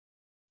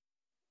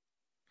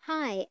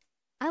Hi,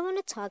 I want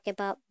to talk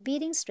about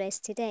beating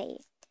stress today.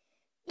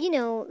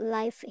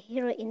 Life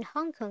here in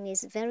Hong Kong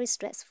is very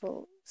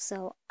stressful,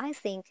 so I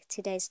think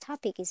today's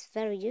topic is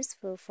very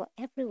useful for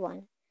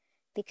everyone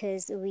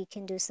because we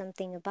can do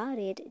something about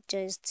it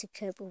just to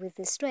cope with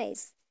the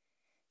stress.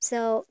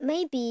 So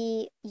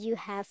maybe you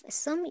have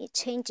some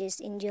changes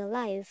in your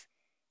life,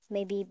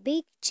 maybe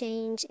big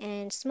change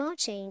and small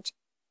change,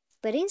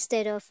 but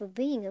instead of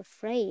being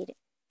afraid,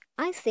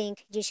 I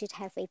think you should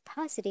have a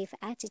positive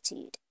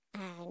attitude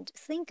and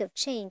think of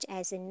change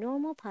as a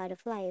normal part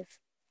of life.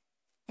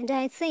 And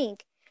I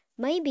think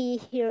maybe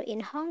here in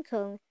Hong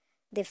Kong,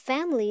 the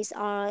families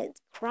are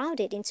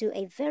crowded into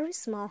a very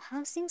small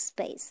housing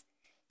space.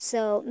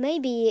 So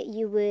maybe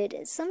you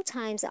would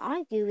sometimes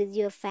argue with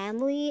your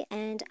family,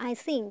 and I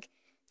think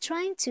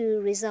trying to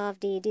resolve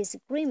the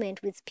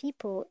disagreement with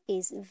people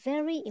is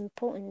very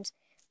important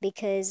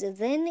because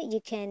then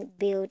you can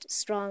build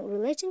strong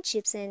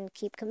relationships and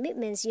keep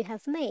commitments you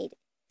have made.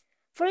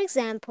 For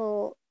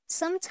example,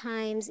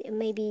 sometimes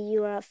maybe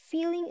you are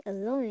feeling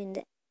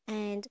alone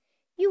and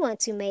you want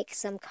to make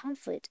some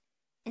comfort.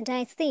 And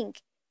I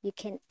think you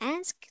can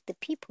ask the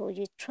people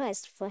you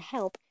trust for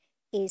help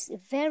is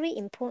very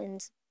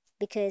important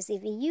because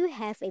if you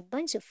have a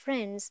bunch of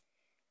friends,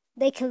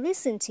 they can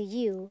listen to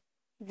you.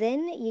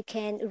 Then you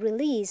can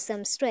release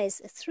some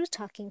stress through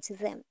talking to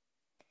them.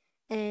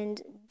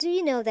 And do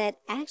you know that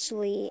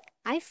actually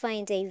I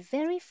find a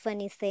very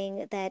funny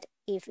thing that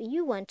if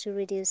you want to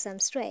reduce some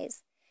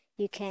stress,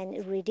 you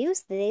can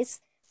reduce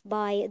this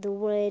by the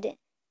word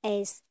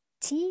STRESS.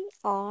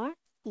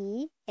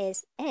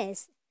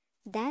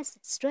 That's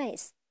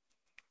stress.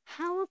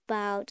 How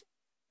about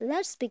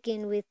let's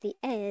begin with the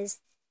S?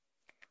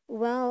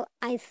 Well,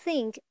 I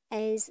think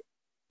S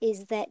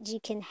is that you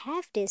can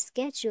have this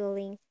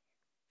scheduling.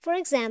 For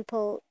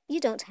example,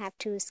 you don't have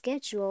to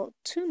schedule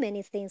too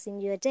many things in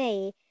your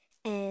day,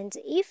 and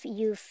if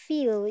you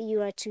feel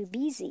you are too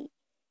busy,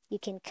 you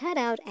can cut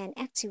out an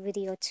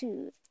activity or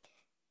two.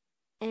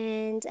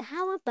 And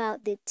how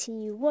about the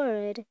T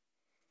word?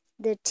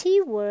 The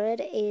T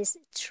word is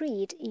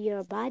treat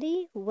your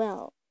body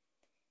well.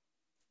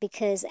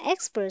 Because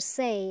experts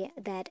say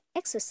that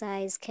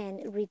exercise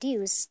can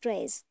reduce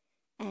stress,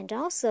 and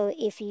also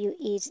if you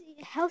eat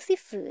healthy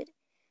food,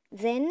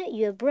 then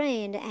your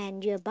brain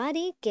and your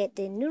body get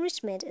the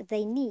nourishment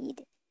they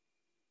need.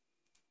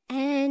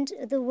 And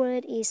the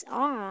word is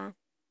R.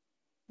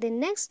 The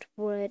next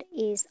word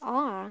is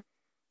R.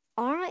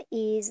 R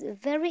is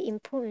very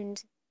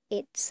important.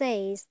 It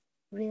says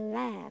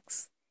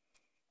relax.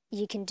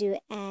 You can do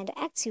an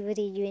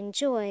activity you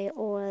enjoy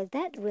or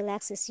that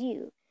relaxes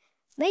you.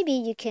 Maybe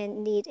you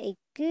can read a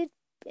good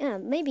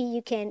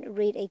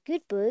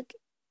book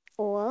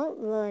or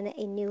learn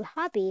a new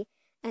hobby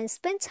and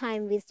spend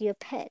time with your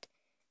pet.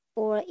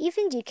 Or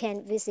even you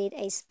can visit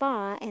a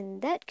spa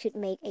and that could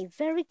make a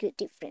very good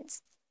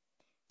difference.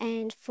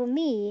 And for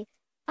me,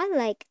 I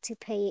like to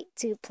play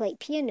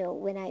piano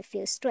when I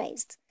feel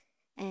stressed.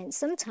 And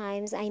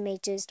sometimes I may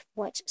just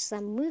watch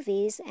some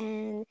movies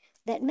and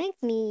that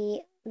make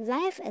me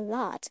laugh a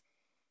lot.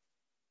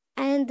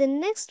 And the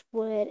next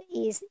word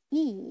is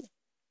E.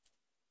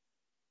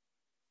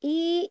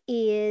 E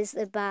is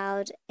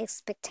about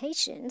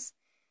expectations,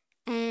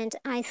 and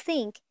I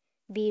think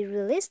be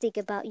realistic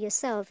about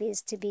yourself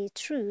is to be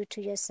true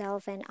to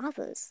yourself and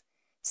others.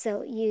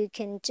 So you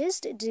can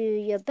just do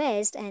your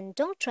best and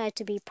don't try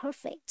to be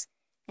perfect,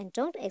 and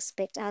don't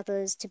expect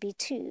others to be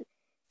too,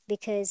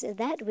 because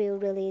that will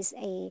release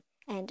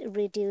and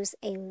reduce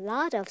a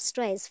lot of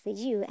stress for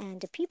you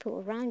and the people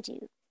around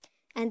you.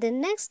 And the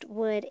next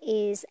word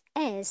is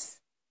S.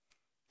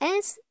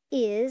 S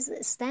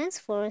stands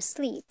for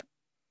sleep.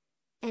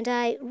 And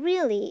I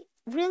really,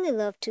 really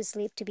love to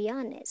sleep, to be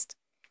honest.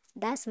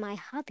 That's my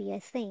hobby, I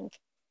think,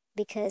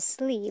 because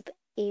sleep,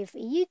 if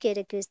you get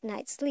a good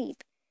night's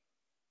sleep,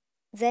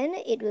 then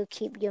it will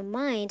keep your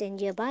mind and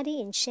your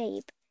body in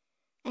shape.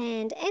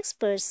 And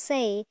experts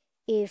say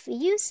if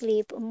you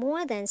sleep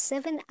more than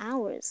 7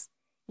 hours,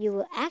 you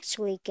will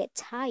actually get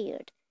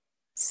tired.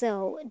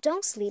 So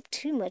don't sleep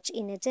too much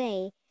in a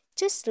day,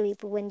 just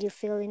sleep when you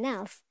feel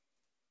enough.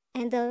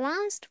 And the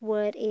last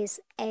word is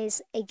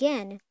S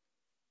again.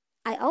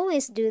 I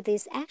always do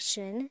this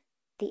action.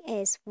 The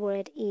S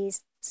word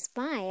is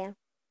smile.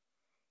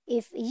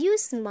 If you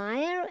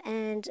smile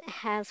and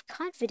have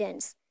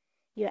confidence,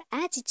 your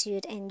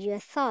attitude and your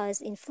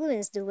thoughts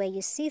influence the way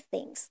you see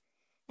things.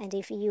 And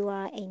if you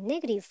are a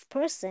negative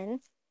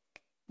person,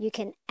 you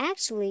can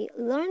actually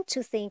learn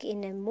to think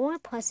in a more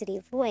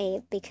positive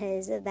way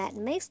because that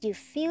makes you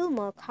feel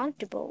more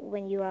comfortable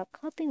when you are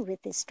coping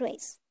with the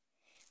stress.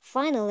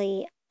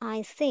 Finally,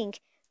 I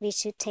think we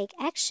should take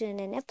action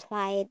and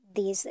apply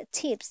these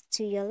tips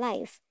to your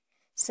life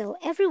so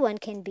everyone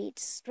can beat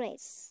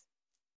stress.